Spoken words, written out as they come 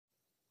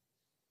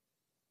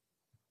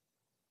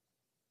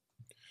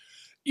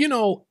You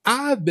know,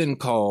 I've been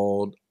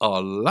called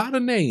a lot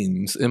of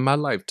names in my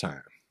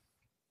lifetime,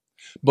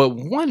 but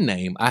one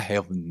name I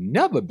have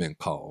never been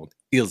called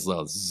is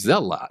a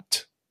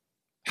zealot.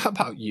 How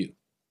about you?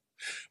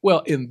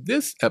 Well, in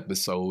this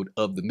episode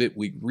of the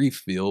Midweek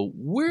Refill,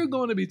 we're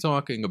going to be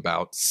talking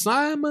about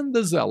Simon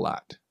the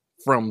Zealot,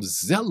 from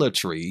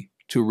Zealotry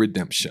to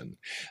Redemption.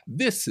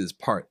 This is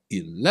part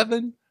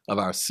 11 of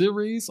our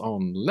series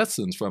on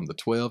lessons from the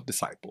 12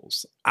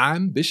 disciples.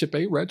 I'm Bishop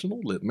A.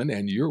 Reginald Littman,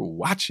 and you're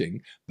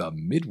watching the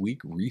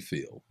Midweek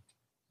Refill.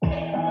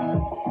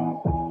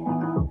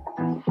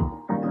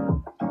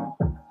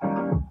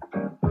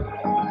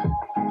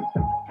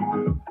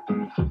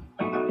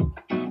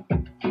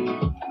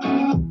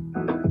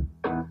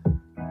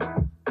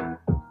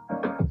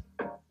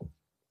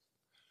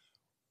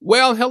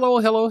 Well,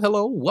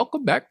 hello.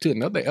 Welcome back to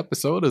another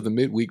episode of the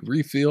Midweek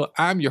Refill.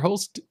 I'm your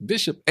host,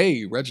 Bishop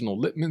A.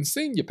 Reginald Littman,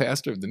 Senior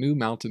Pastor of the New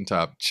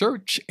Mountaintop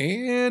Church,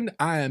 and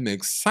I am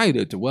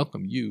excited to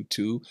welcome you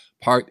to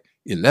part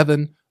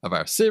 11 of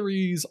our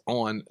series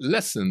on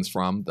lessons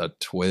from the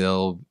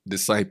 12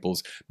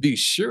 disciples. Be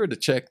sure to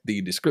check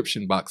the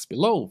description box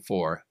below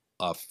for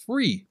a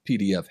free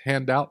PDF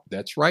handout.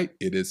 That's right,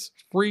 it is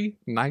free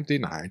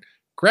 99.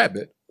 Grab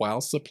it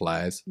while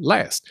supplies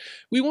last.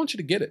 We want you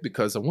to get it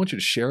because I want you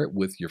to share it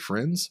with your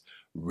friends,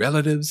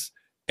 relatives,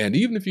 and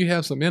even if you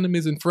have some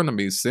enemies and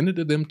frenemies, send it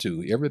to them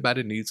too.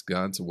 Everybody needs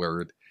God's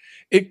word.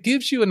 It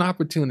gives you an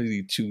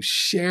opportunity to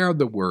share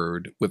the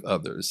word with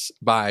others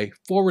by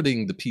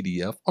forwarding the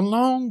PDF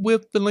along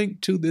with the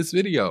link to this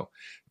video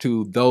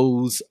to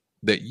those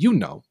that you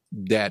know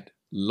that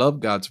love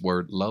God's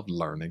word, love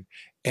learning,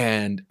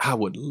 and I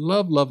would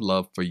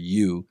love for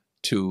you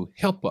to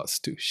help us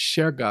to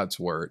share God's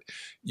word.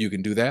 You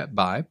can do that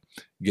by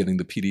getting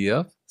the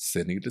PDF,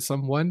 sending it to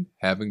someone,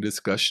 having a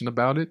discussion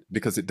about it,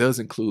 because it does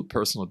include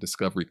personal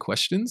discovery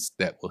questions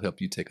that will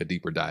help you take a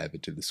deeper dive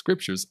into the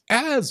scriptures,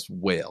 as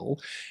well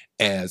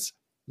as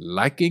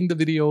liking the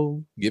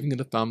video, giving it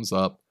a thumbs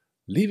up,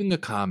 leaving a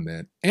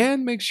comment,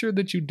 and make sure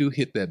that you do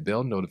hit that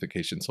bell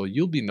notification so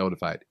you'll be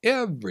notified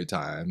every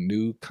time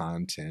new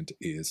content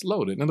is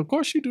loaded. And of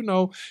course, you do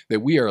know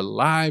that we are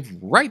live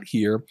right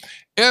here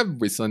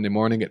every Sunday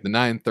morning at the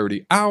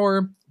 9:30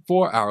 hour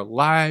for our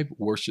live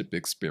worship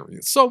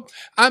experience. So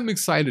I'm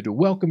excited to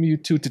welcome you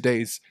to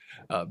today's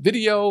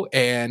video,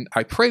 and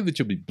I pray that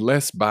you'll be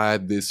blessed by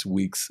this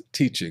week's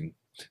teaching.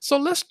 So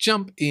let's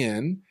jump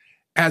in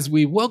as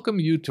we welcome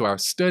you to our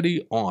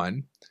study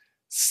on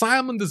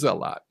Simon the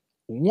Zealot,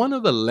 one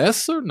of the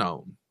lesser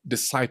known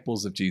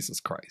disciples of Jesus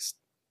Christ.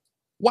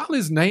 While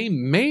his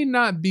name may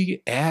not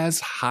be as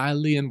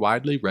highly and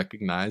widely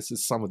recognized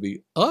as some of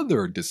the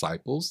other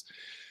disciples,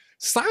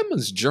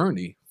 Simon's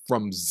journey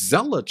from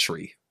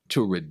zealotry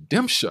to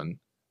redemption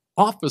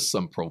offers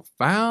some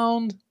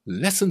profound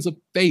lessons of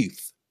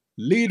faith,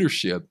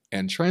 leadership,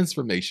 and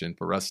transformation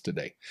for us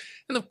today.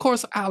 And of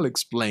course, I'll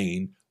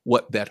explain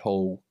what that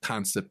whole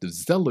concept of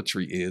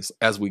zealotry is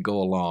as we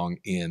go along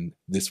in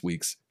this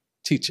week's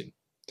teaching.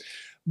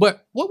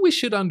 But what we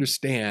should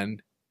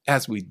understand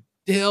as we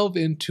delve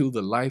into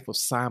the life of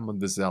Simon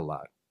the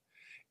Zealot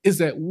is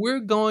that we're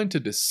going to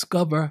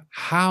discover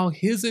how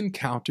his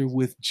encounter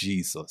with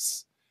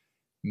Jesus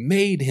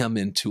made him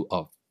into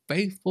a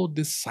faithful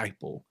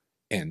disciple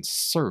and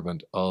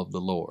servant of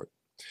the Lord.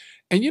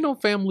 And you know,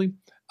 family,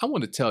 I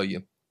want to tell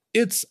you,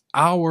 it's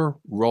our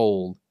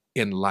role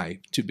in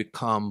life to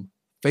become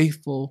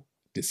faithful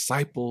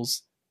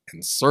disciples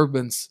and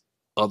servants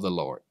of the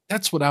Lord.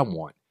 That's what I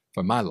want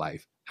for my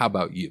life. How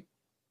about you?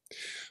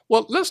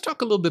 Well, let's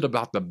talk a little bit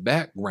about the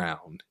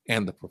background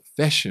and the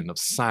profession of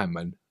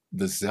Simon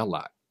the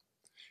Zealot.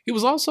 He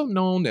was also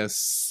known as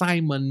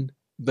Simon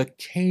the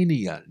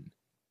Canaan,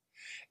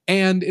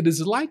 and it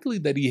is likely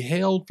that he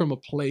hailed from a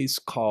place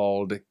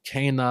called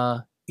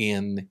Cana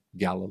in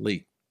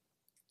Galilee.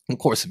 Of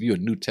course, if you're a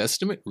New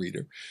Testament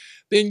reader,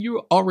 then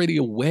you're already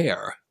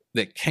aware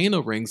that Cana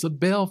rings a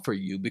bell for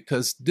you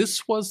because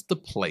this was the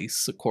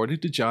place, according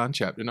to John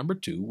chapter number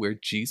 2, where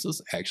Jesus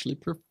actually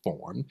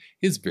performed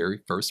his very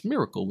first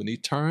miracle when he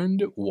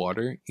turned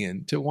water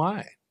into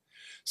wine.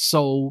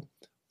 So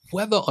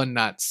whether or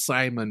not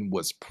Simon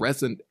was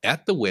present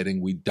at the wedding,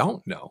 we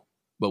don't know.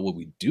 But what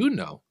we do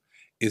know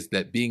is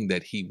that being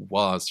that he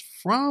was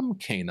from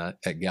Cana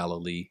at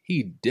Galilee,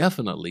 he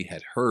definitely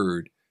had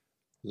heard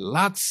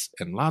lots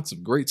and lots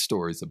of great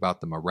stories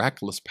about the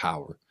miraculous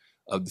power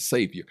of the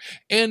Savior.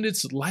 And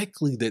it's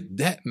likely that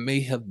that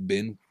may have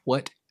been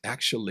what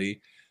actually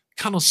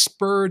kind of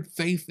spurred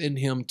faith in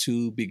him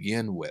to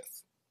begin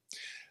with.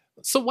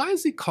 So why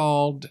is he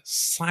called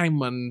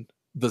Simon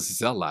the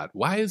Zealot?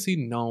 Why is he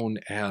known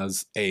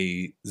as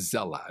a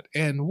zealot?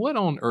 And what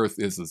on earth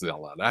is a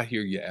zealot? I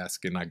hear you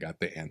asking. I got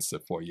the answer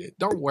for you.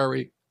 Don't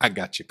worry, I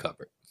got you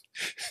covered.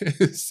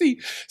 See,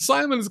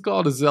 Simon is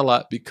called a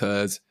zealot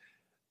because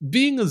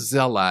being a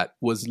zealot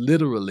was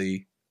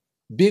literally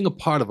being a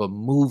part of a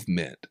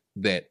movement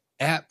that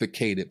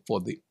advocated for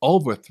the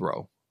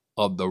overthrow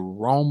of the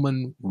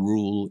Roman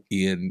rule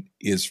in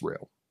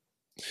Israel.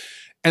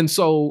 And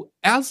so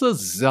as a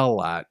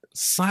zealot,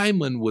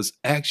 Simon was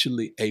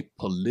actually a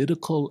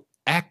political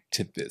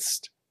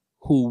activist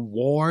who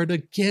warred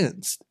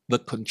against the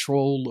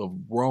control of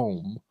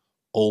Rome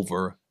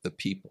over the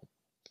people.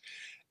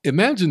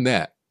 Imagine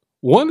that.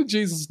 One of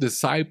Jesus'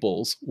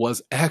 disciples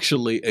was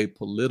actually a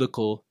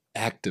political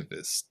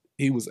activist.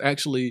 He was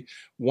actually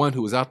one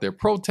who was out there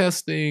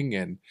protesting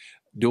and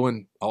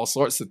doing all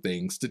sorts of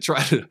things to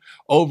try to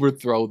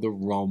overthrow the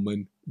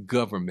Roman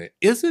government.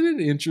 Isn't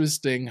it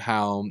interesting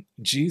how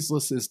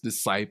Jesus'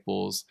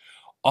 disciples,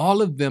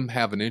 all of them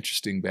have an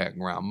interesting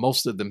background.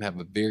 Most of them have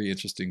a very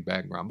interesting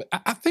background.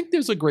 But I think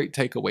there's a great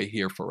takeaway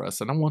here for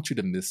us, and I want you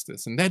to miss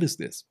this, and that is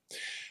this,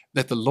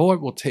 that the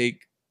Lord will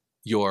take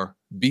your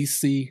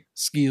BC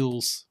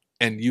skills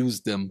and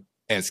use them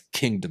as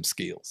kingdom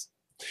skills.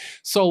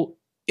 So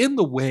in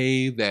the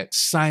way that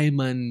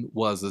Simon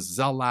was a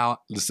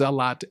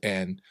zealot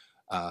and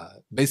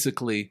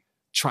basically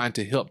trying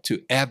to help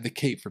to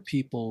advocate for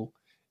people,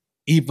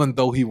 even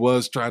though he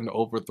was trying to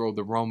overthrow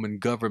the Roman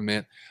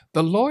government,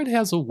 the Lord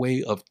has a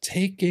way of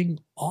taking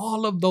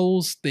all of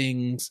those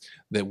things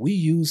that we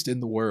used in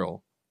the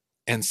world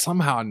and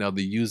somehow or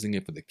another using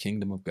it for the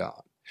kingdom of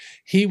God.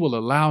 He will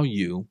allow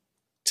you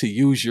to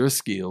use your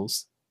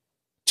skills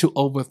to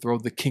overthrow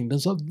the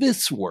kingdoms of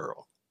this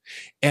world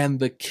and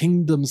the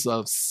kingdoms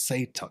of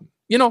Satan.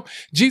 You know,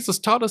 Jesus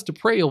taught us to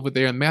pray over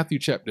there in Matthew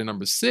chapter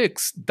number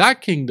 6, thy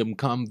kingdom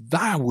come,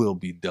 thy will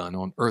be done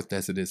on earth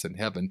as it is in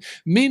heaven.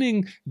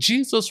 Meaning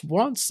Jesus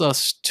wants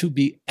us to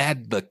be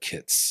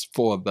advocates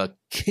for the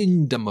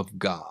kingdom of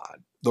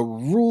God, the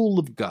rule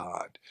of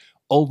God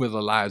over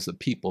the lives of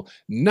people,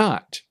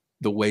 not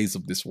the ways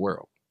of this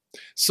world.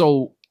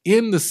 So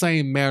in the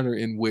same manner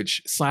in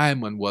which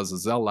Simon was a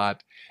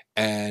zealot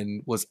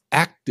and was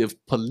active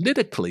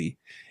politically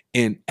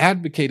in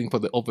advocating for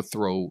the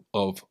overthrow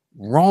of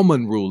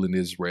Roman rule in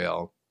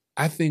Israel,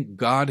 I think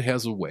God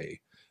has a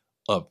way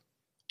of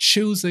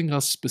choosing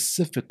us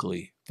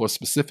specifically for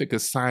specific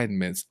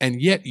assignments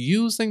and yet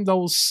using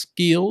those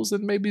skills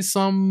and maybe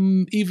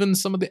even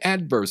some of the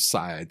adverse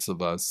sides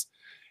of us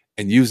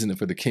and using it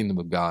for the kingdom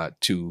of God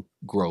to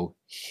grow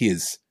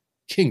his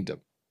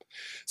kingdom.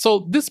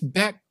 So this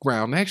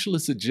background actually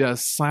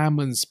suggests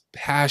Simon's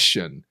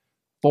passion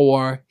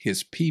for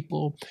his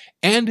people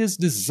and his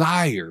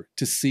desire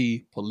to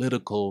see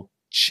political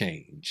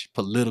change.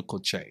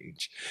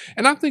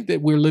 And I think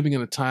that we're living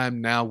in a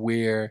time now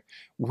where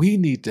we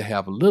need to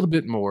have a little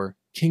bit more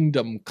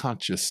kingdom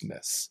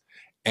consciousness.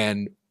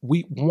 And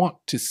we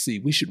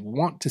should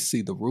want to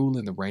see the rule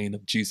and the reign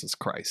of Jesus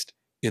Christ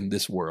in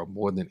this world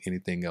more than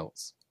anything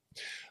else.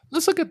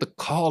 Let's look at the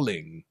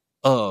calling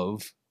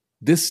of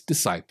this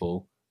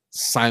disciple,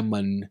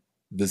 Simon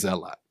the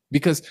Zealot.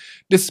 Because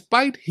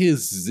despite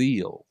his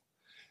zeal,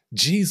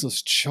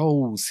 Jesus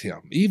chose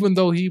him. Even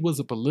though he was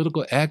a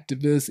political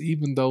activist,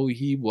 even though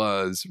he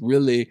was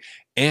really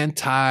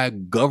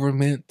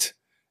anti-government,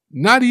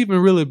 not even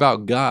really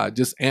about God,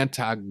 just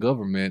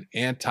anti-government,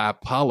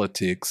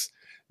 anti-politics,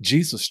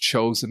 Jesus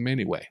chose him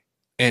anyway,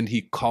 and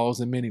he calls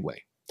him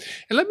anyway.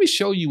 And let me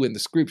show you in the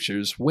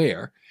scriptures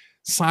where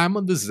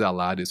Simon the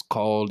Zealot is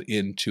called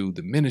into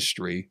the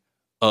ministry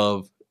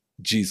of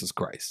Jesus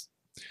Christ.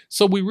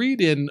 So we read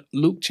in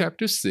Luke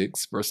chapter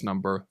 6, verse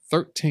number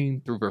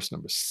 13 through verse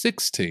number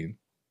 16,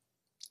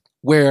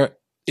 where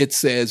it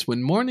says,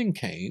 when morning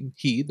came,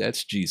 he,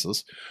 that's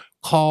Jesus,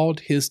 called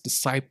his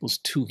disciples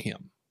to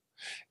him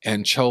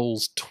and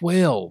chose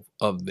 12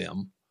 of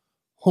them,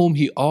 whom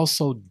he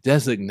also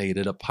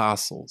designated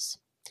apostles.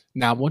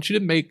 Now, I want you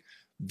to make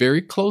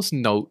very close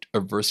note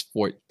of verse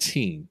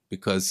 14,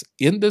 because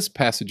in this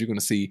passage, you're going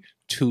to see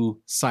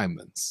two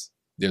Simons.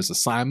 There's a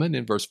Simon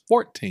in verse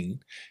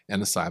 14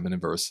 and a Simon in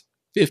verse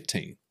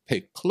 15.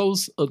 Pay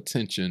close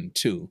attention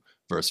to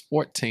verse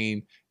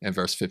 14 and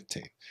verse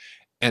 15.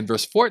 And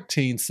verse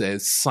 14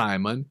 says,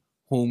 Simon,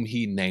 whom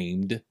he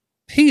named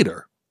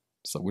Peter.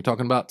 So we're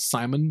talking about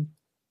Simon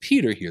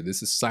Peter here.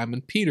 This is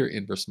Simon Peter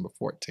in verse number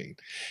 14.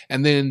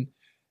 And then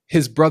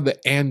his brother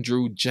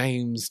Andrew,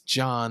 James,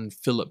 John,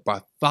 Philip,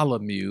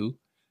 Bartholomew.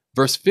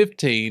 Verse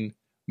 15,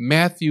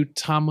 Matthew,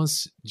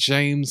 Thomas,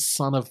 James,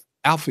 son of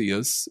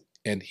Alphaeus.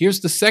 And here's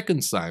the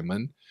second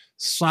Simon,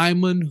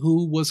 Simon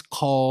who was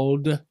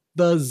called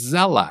the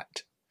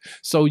Zealot.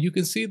 So you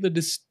can see the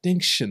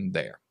distinction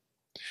there.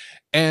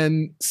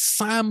 And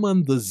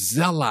Simon the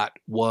Zealot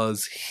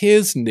was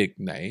his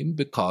nickname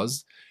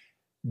because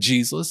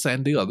Jesus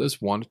and the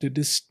others wanted to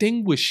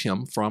distinguish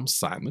him from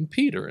Simon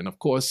Peter. And of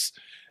course,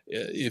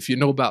 if you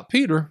know about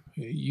Peter,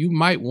 you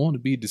might want to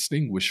be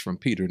distinguished from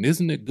Peter. And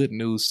isn't it good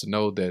news to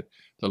know that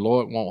the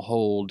Lord won't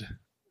hold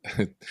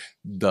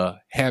the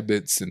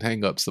habits and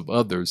hangups of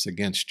others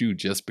against you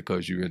just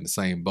because you're in the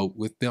same boat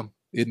with them?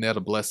 Isn't that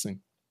a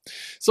blessing?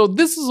 So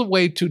this is a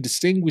way to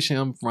distinguish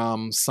him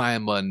from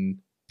Simon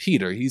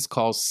Peter. He's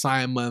called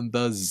Simon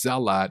the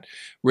Zealot,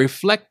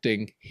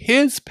 reflecting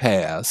his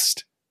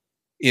past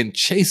in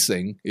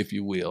chasing, if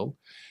you will,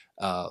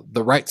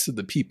 the rights of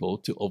the people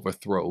to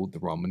overthrow the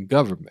Roman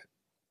government.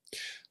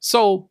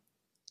 So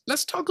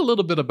Let's talk a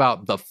little bit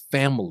about the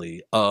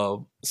family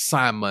of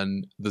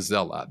Simon the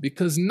Zealot,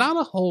 because not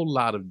a whole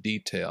lot of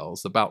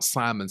details about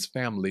Simon's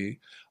family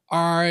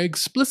are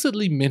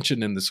explicitly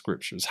mentioned in the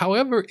scriptures.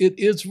 However, it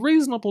is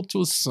reasonable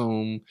to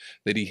assume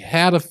that he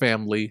had a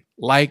family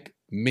like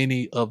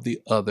many of the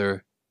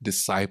other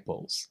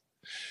disciples.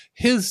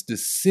 His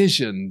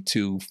decision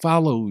to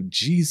follow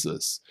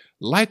Jesus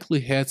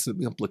likely had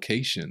some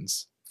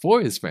implications for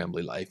his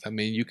family life. I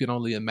mean, you can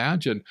only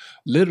imagine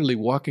literally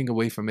walking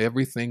away from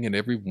everything and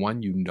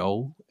everyone you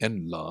know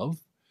and love,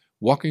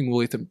 walking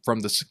away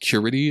from the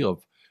security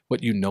of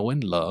what you know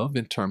and love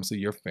in terms of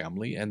your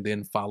family, and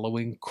then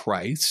following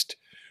Christ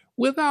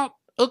without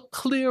a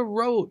clear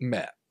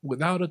roadmap,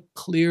 without a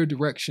clear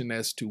direction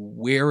as to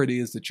where it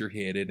is that you're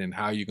headed and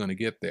how you're going to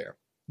get there.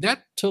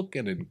 That took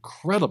an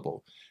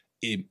incredible,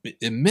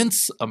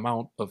 immense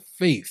amount of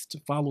faith to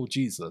follow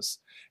Jesus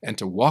and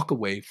to walk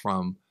away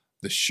from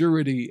the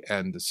surety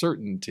and the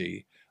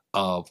certainty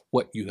of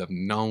what you have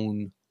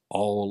known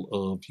all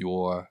of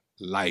your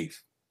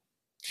life.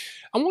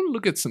 I want to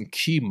look at some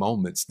key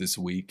moments this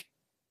week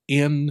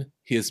in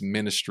his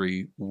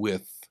ministry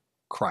with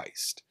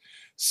Christ.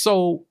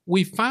 So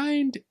we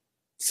find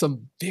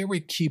some very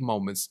key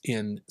moments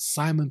in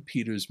Simon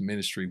Peter's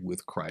ministry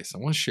with Christ. I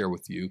want to share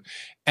with you.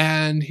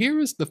 And here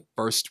is the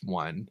first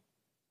one.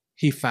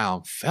 He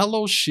found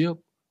fellowship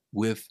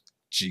with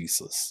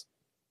Jesus.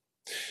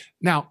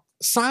 Now,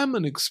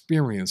 Simon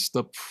experienced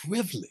the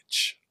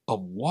privilege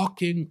of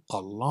walking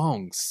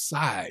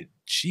alongside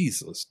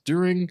Jesus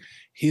during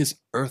his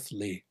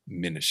earthly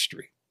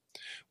ministry,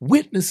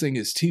 witnessing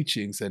his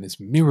teachings and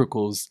his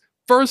miracles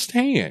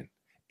firsthand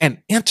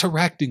and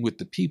interacting with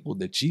the people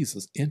that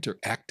Jesus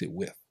interacted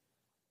with.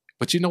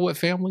 But you know what,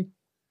 family?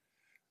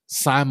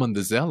 Simon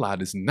the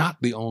Zealot is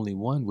not the only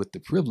one with the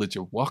privilege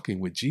of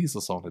walking with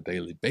Jesus on a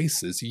daily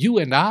basis. You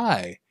and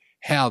I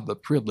have the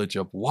privilege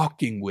of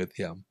walking with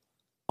him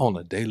on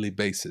a daily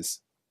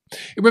basis.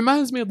 It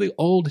reminds me of the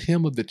old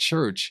hymn of the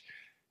church.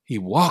 He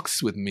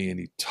walks with me and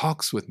he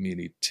talks with me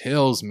and he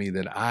tells me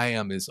that I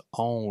am his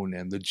own,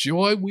 and the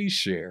joy we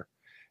share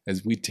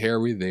as we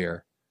tarry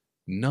there,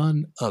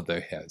 none other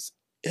has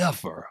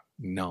ever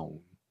known.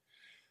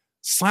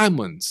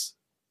 Simon's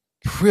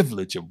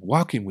privilege of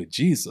walking with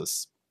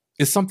Jesus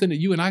is something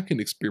that you and I can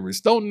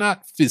experience, though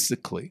not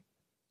physically,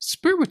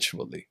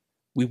 spiritually.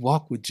 We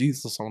walk with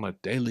Jesus on a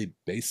daily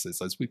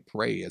basis as we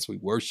pray, as we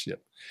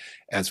worship,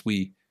 as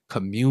we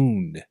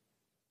commune,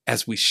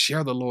 as we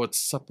share the Lord's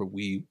Supper.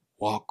 We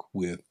walk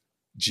with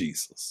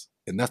Jesus.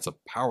 And that's a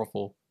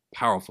powerful,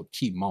 powerful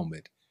key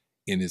moment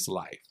in his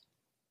life.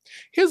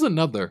 Here's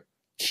another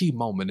key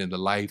moment in the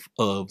life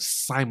of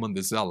Simon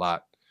the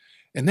Zealot,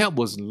 and that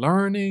was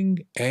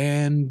learning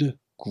and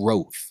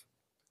growth.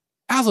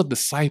 As a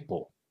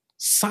disciple,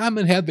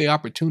 Simon had the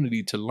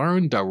opportunity to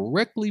learn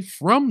directly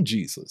from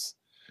Jesus,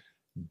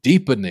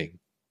 deepening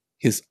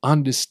his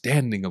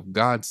understanding of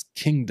God's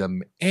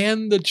kingdom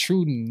and the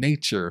true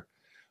nature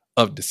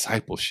of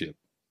discipleship.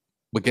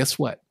 But guess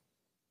what?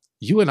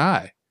 You and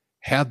I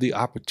have the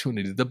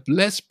opportunity, the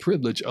blessed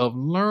privilege of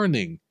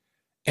learning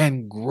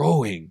and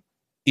growing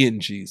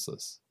in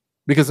Jesus.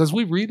 Because as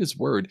we read his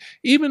word,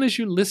 even as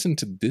you listen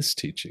to this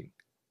teaching,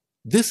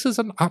 this is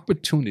an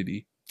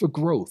opportunity for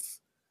growth.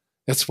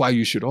 That's why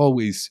you should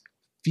always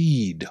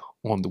feed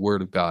on the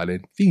word of God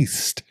and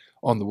feast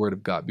on the word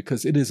of God,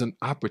 because it is an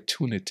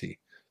opportunity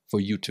for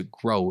you to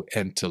grow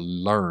and to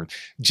learn.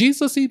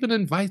 Jesus even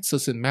invites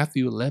us in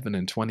Matthew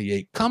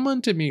 11:28, "Come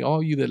unto me,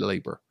 all you that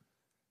labor,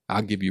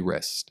 I'll give you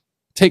rest.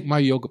 Take my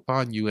yoke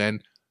upon you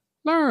and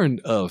learn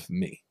of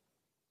me."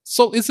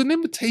 So it's an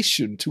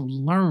invitation to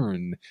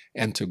learn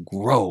and to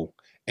grow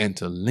and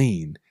to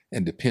lean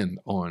and depend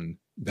on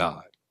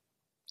God.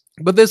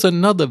 But there's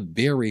another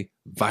very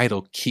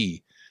vital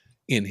key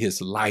in his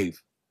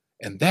life,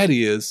 and that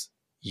is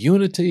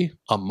unity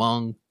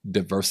among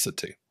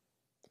diversity.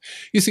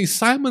 You see,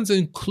 Simon's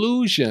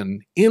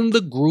inclusion in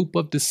the group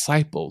of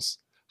disciples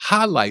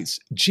highlights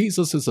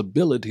Jesus'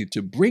 ability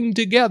to bring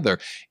together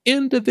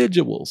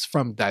individuals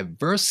from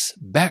diverse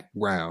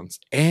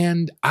backgrounds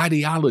and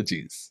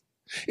ideologies.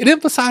 It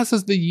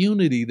emphasizes the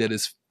unity that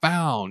is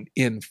found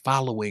in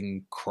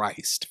following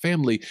Christ.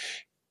 Family,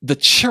 the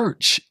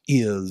church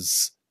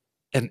is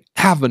an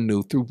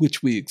avenue through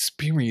which we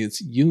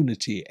experience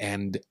unity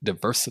and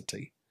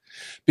diversity,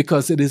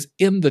 because it is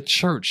in the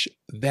church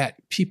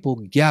that people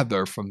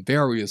gather from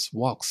various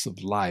walks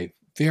of life,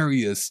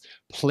 various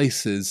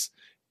places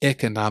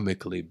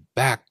economically,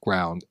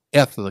 background,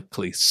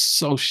 ethnically,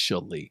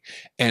 socially,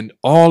 and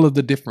all of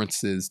the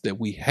differences that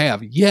we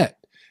have. Yet,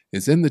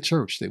 it's in the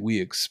church that we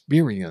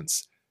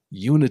experience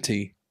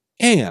unity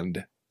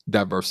and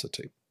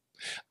diversity.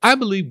 I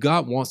believe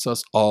God wants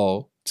us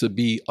all to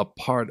be a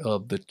part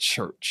of the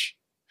church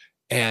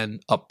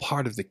and a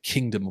part of the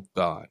kingdom of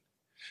God.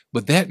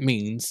 But that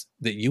means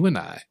that you and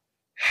I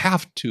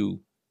have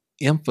to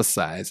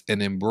emphasize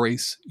and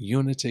embrace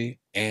unity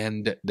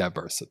and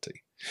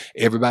diversity.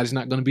 Everybody's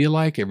not going to be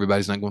alike.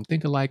 Everybody's not going to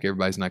think alike.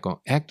 Everybody's not going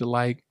to act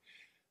alike.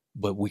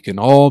 But we can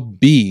all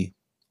be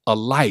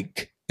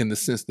alike in the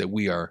sense that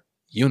we are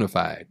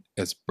unified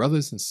as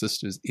brothers and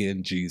sisters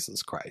in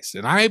Jesus Christ.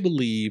 And I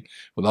believe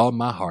with all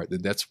my heart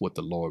that that's what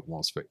the Lord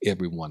wants for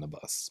every one of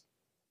us.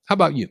 How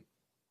about you?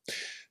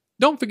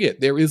 Don't forget,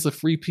 there is a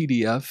free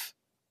PDF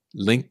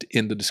linked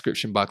in the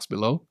description box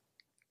below.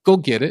 Go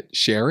get it,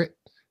 share it.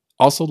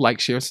 Also, like,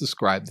 share,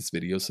 subscribe this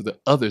video so that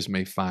others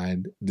may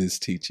find this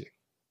teaching.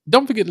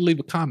 Don't forget to leave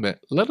a comment.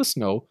 Let us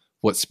know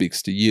what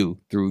speaks to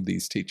you through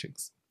these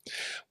teachings.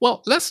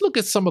 Well, let's look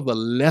at some of the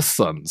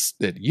lessons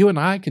that you and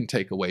I can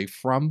take away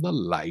from the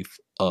life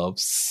of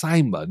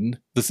Simon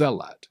the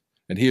Zealot.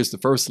 And here's the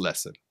first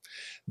lesson.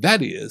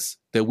 That is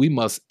that we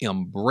must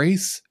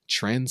embrace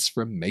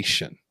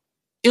transformation.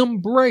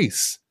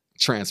 Embrace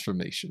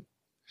transformation.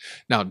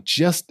 Now,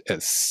 just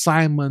as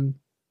Simon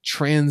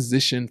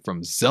transitioned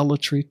from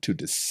zealotry to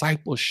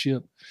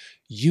discipleship,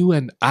 you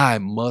and I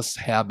must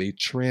have a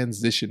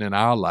transition in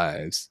our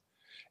lives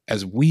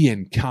as we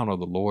encounter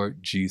the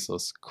Lord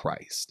Jesus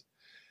Christ.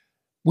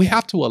 We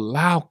have to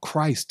allow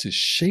Christ to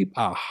shape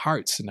our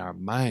hearts and our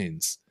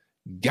minds,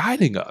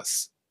 guiding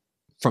us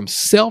from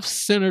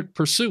self-centered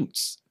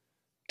pursuits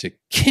to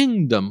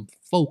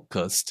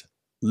kingdom-focused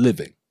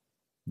living.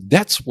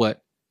 That's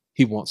what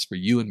he wants for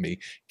you and me.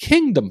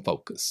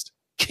 Kingdom-focused,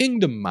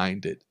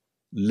 kingdom-minded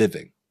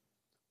living.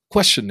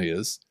 Question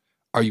is,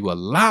 are you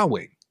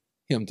allowing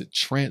him to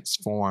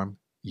transform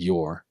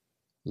your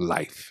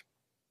life?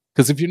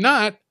 Because if you're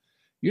not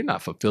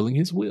fulfilling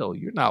his will.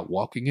 You're not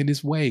walking in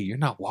his way. You're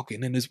not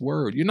walking in his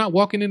word. You're not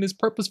walking in his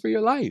purpose for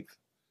your life.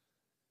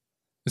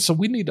 And so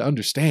we need to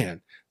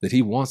understand that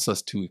he wants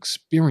us to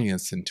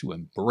experience and to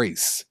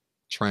embrace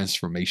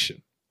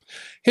transformation.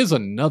 Here's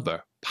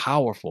another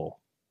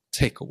powerful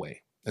takeaway,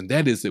 and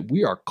that is that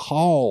we are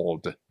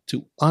called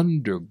to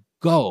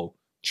undergo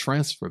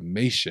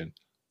transformation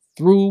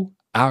through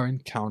our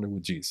encounter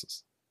with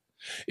Jesus.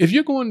 If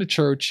you're going to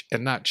church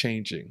and not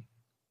changing,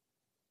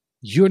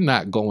 you're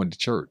not going to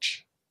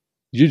church.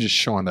 You're just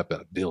showing up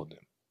at a building.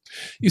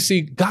 You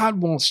see,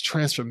 God wants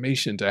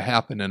transformation to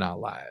happen in our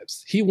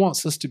lives. He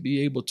wants us to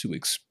be able to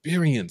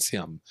experience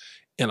him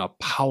in a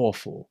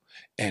powerful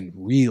and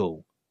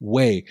real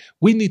way.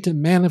 We need to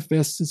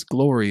manifest his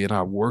glory in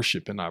our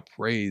worship, in our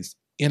praise,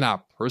 in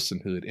our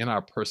personhood, in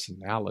our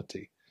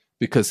personality,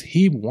 because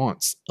he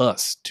wants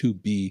us to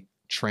be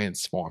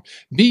transformed.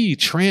 Be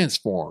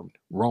transformed,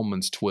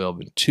 Romans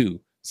 12:2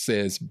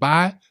 says,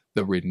 by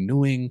the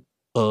renewing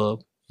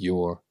of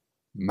your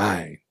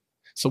mind.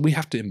 So we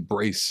have to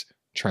embrace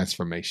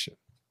transformation.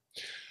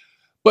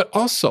 But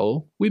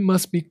also, we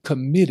must be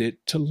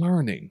committed to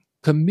learning,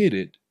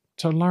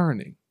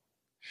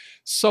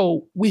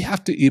 So we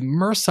have to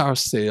immerse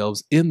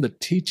ourselves in the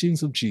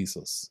teachings of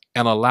Jesus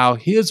and allow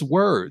his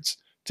words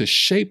to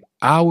shape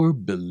our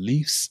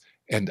beliefs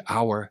and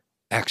our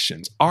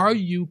actions. Are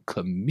you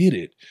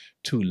committed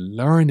to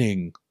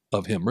learning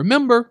of him?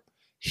 Remember,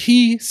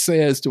 he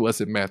says to us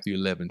in Matthew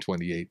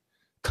 11:28,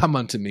 come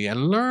unto me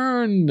and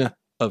learn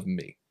of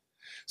me.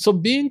 So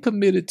being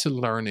committed to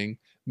learning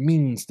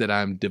means that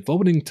I'm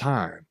devoting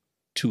time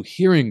to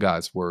hearing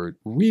God's word,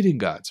 reading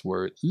God's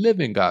word,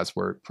 living God's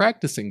word,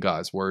 practicing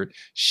God's word,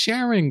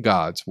 sharing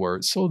God's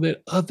word, so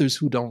that others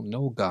who don't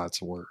know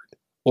God's word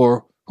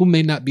or who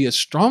may not be as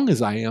strong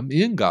as I am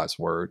in God's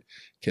word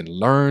can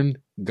learn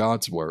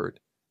God's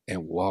word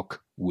and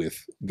walk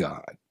with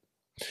God.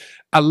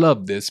 I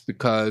love this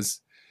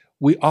because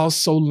we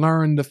also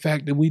learn the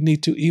fact that we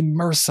need to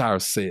immerse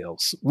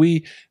ourselves.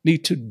 We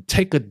need to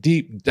take a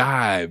deep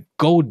dive,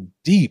 go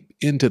deep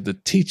into the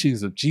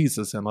teachings of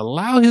Jesus and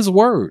allow his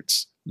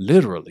words,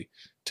 literally,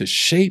 to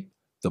shape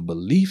the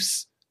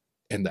beliefs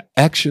and the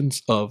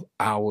actions of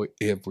our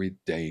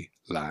everyday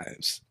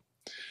lives.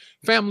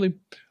 Family,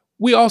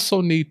 we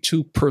also need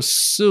to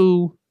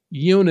pursue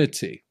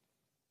unity.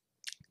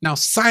 Now,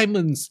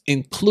 Simon's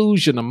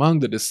inclusion among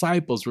the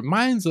disciples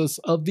reminds us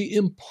of the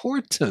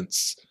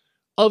importance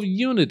of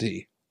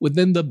unity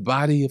within the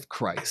body of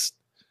Christ.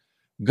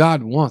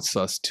 God wants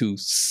us to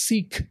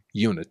seek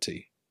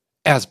unity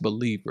as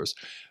believers,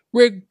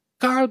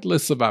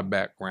 regardless of our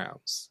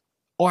backgrounds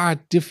or our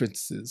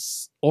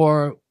differences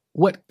or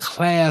what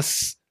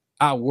class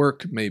our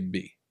work may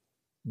be,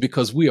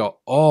 because we are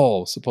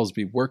all supposed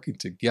to be working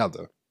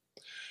together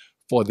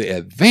for the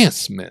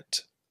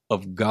advancement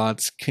of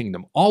God's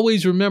kingdom.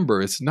 Always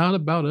remember, it's not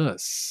about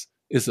us.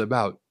 It's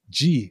about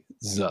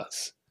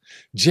Jesus.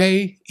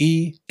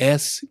 J-E-S-U-S.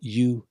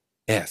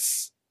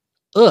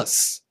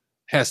 Us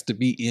has to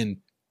be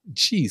in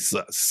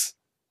Jesus.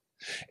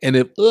 And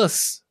if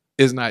us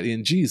is not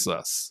in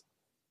Jesus,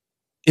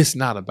 it's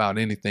not about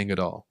anything at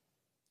all.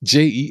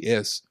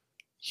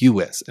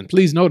 J-E-S-U-S. And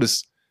please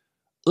notice,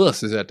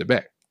 us is at the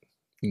back,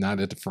 not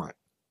at the front.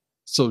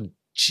 So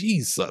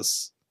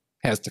Jesus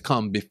has to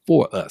come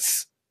before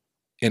us.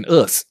 And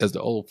us, as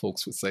the old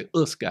folks would say,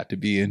 us got to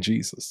be in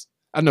Jesus.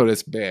 I know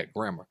that's bad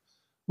grammar,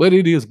 but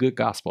it is good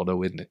gospel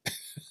though, isn't it?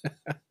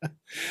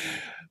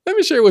 Let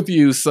me share with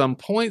you some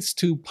points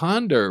to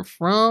ponder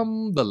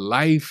from the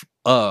life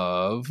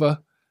of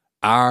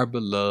our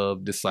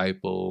beloved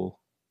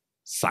disciple,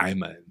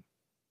 Simon.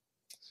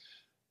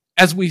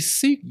 As we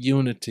seek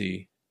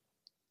unity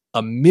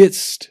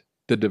amidst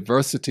the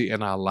diversity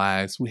in our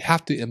lives, we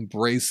have to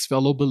embrace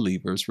fellow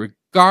believers,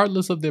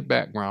 regardless of their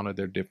background or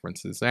their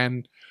differences,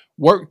 and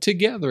work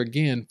together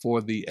again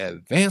for the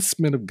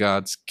advancement of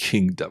God's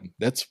kingdom.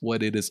 That's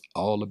what it is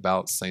all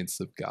about, saints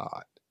of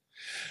God.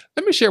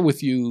 Let me share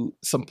with you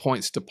some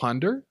points to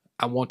ponder.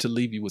 I want to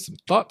leave you with some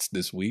thoughts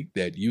this week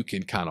that you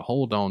can kind of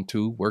hold on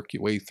to, work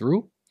your way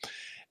through.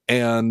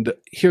 And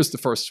here's the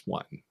first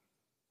one.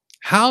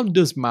 How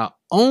does my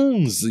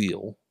own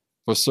zeal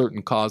for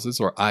certain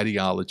causes or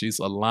ideologies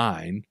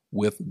align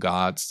with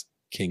God's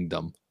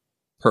kingdom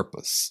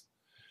purpose?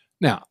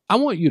 Now, I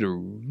want you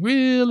to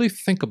really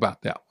think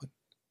about that one,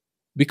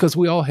 because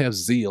we all have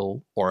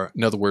zeal, or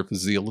another word for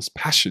zeal is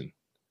passion.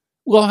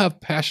 We all have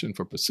passion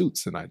for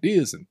pursuits and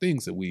ideas and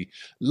things that we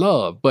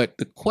love. But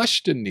the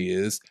question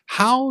is,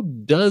 how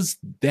does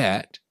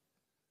that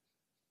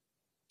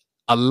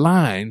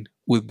align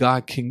with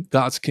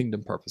God's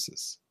kingdom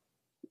purposes?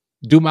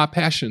 Do my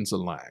passions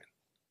align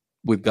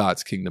with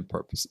God's kingdom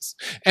purposes?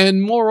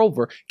 And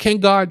moreover, can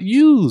God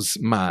use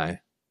my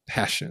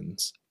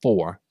passions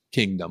for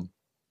kingdom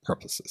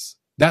purposes?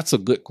 That's a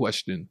good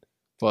question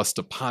for us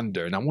to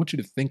ponder. And I want you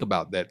to think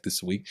about that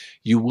this week.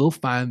 You will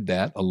find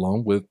that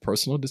along with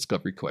personal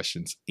discovery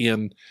questions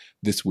in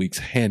this week's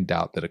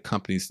handout that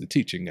accompanies the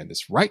teaching. And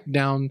it's right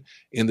down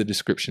in the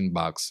description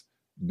box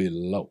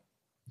below.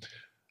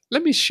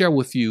 Let me share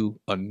with you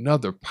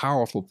another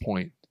powerful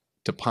point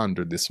to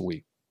ponder this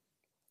week.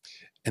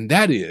 And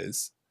that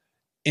is,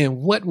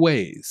 in what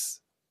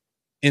ways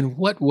am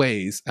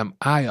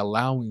I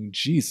allowing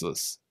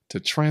Jesus to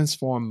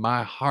transform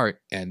my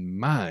heart and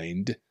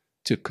mind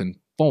to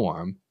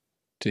conform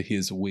to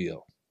his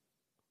will?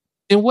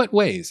 In what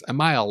ways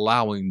am I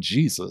allowing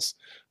Jesus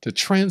to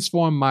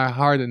transform my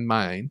heart and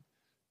mind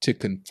to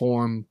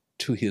conform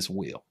to his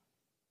will?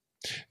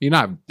 You know,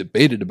 I've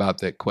debated about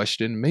that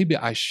question. Maybe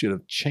I should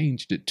have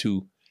changed it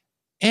to,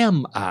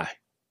 am I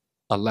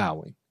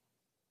allowing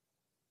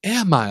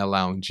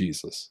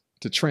Jesus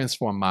to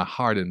transform my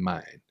heart and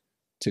mind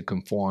to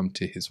conform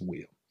to his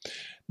will?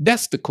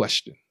 That's the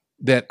question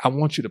that I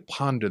want you to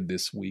ponder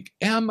this week.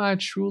 Am I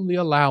truly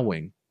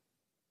allowing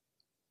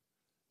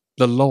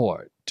the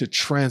Lord to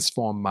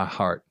transform my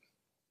heart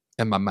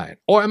and my mind?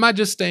 Or am I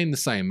just staying the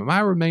same? Am I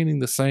remaining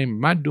the same?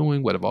 Am I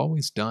doing what I've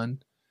always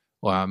done?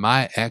 Or am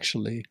I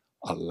actually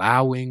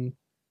allowing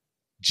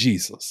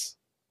Jesus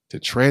to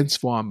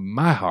transform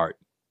my heart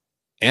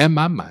and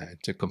my mind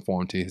to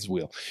conform to his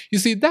will? You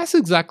see, that's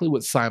exactly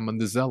what Simon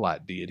the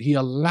Zealot did. He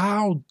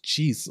allowed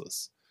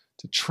Jesus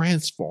to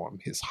transform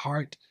his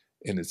heart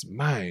and his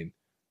mind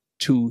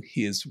to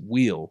his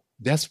will.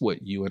 That's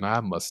what you and I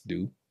must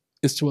do,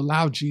 is to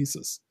allow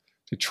Jesus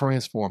to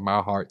transform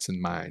our hearts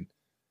and mind,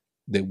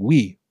 that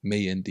we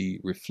may indeed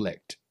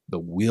reflect the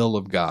will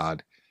of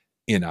God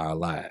in our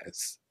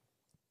lives.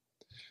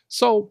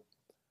 So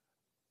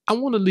I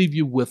want to leave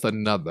you with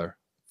another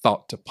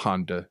thought to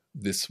ponder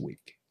this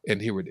week. And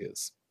here it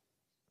is.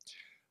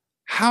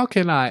 How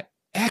can I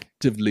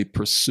actively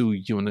pursue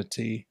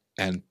unity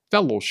and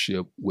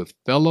fellowship with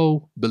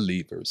fellow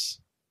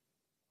believers,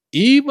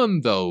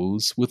 even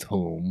those with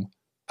whom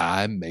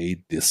I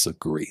may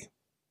disagree?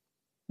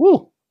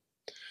 Woo!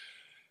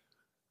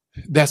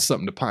 That's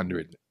something to ponder,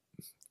 isn't it?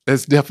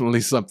 That's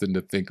definitely something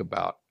to think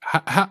about.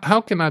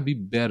 How can I be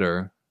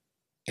better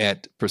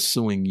at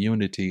pursuing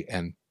unity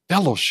and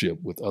fellowship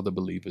with other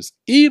believers,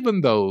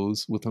 even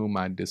those with whom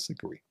I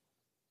disagree?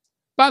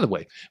 By the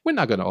way, we're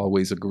not going to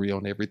always agree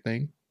on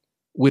everything.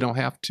 We don't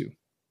have to,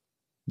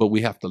 but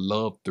we have to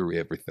love through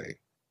everything,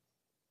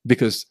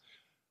 because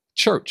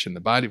church and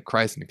the body of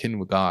Christ and the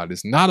kingdom of God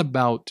is not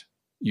about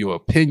your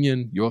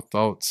opinion, your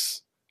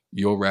thoughts,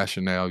 your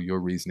rationale, your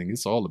reasoning.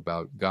 It's all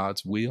about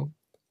God's will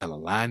and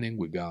aligning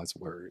with God's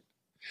word.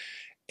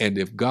 And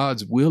if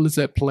God's will is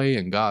at play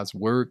and God's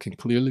word can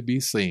clearly be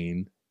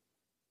seen,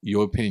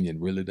 your opinion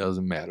really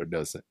doesn't matter,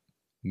 does it?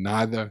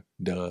 Neither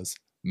does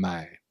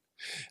mine.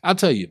 I'll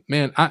tell you,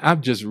 man,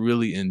 I've just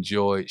really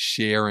enjoyed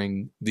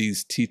sharing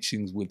these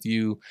teachings with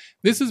you.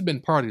 This has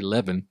been part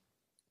 11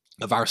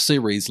 of our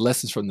series,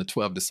 Lessons from the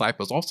 12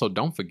 Disciples. Also,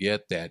 don't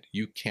forget that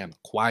you can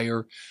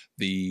acquire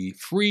the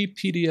free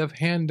PDF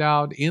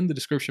handout in the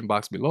description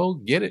box below.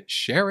 Get it,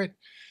 share it.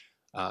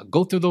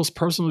 Go through those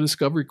personal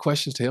discovery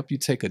questions to help you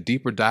take a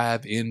deeper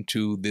dive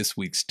into this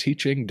week's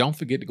teaching. Don't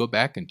forget to go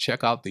back and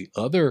check out the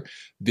other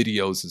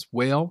videos as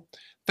well.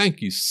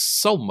 Thank you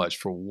so much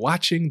for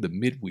watching the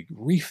Midweek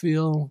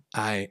Refill.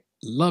 I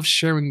love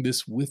sharing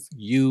this with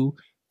you.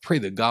 Pray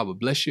that God will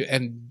bless you.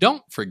 And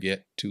don't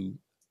forget to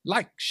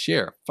like,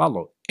 share,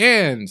 follow,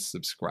 and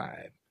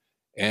subscribe.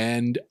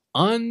 And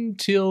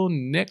until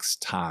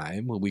next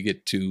time, when we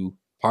get to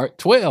part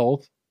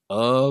 12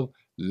 of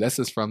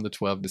Lessons from the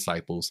 12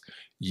 Disciples,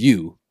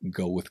 you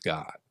go with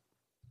God.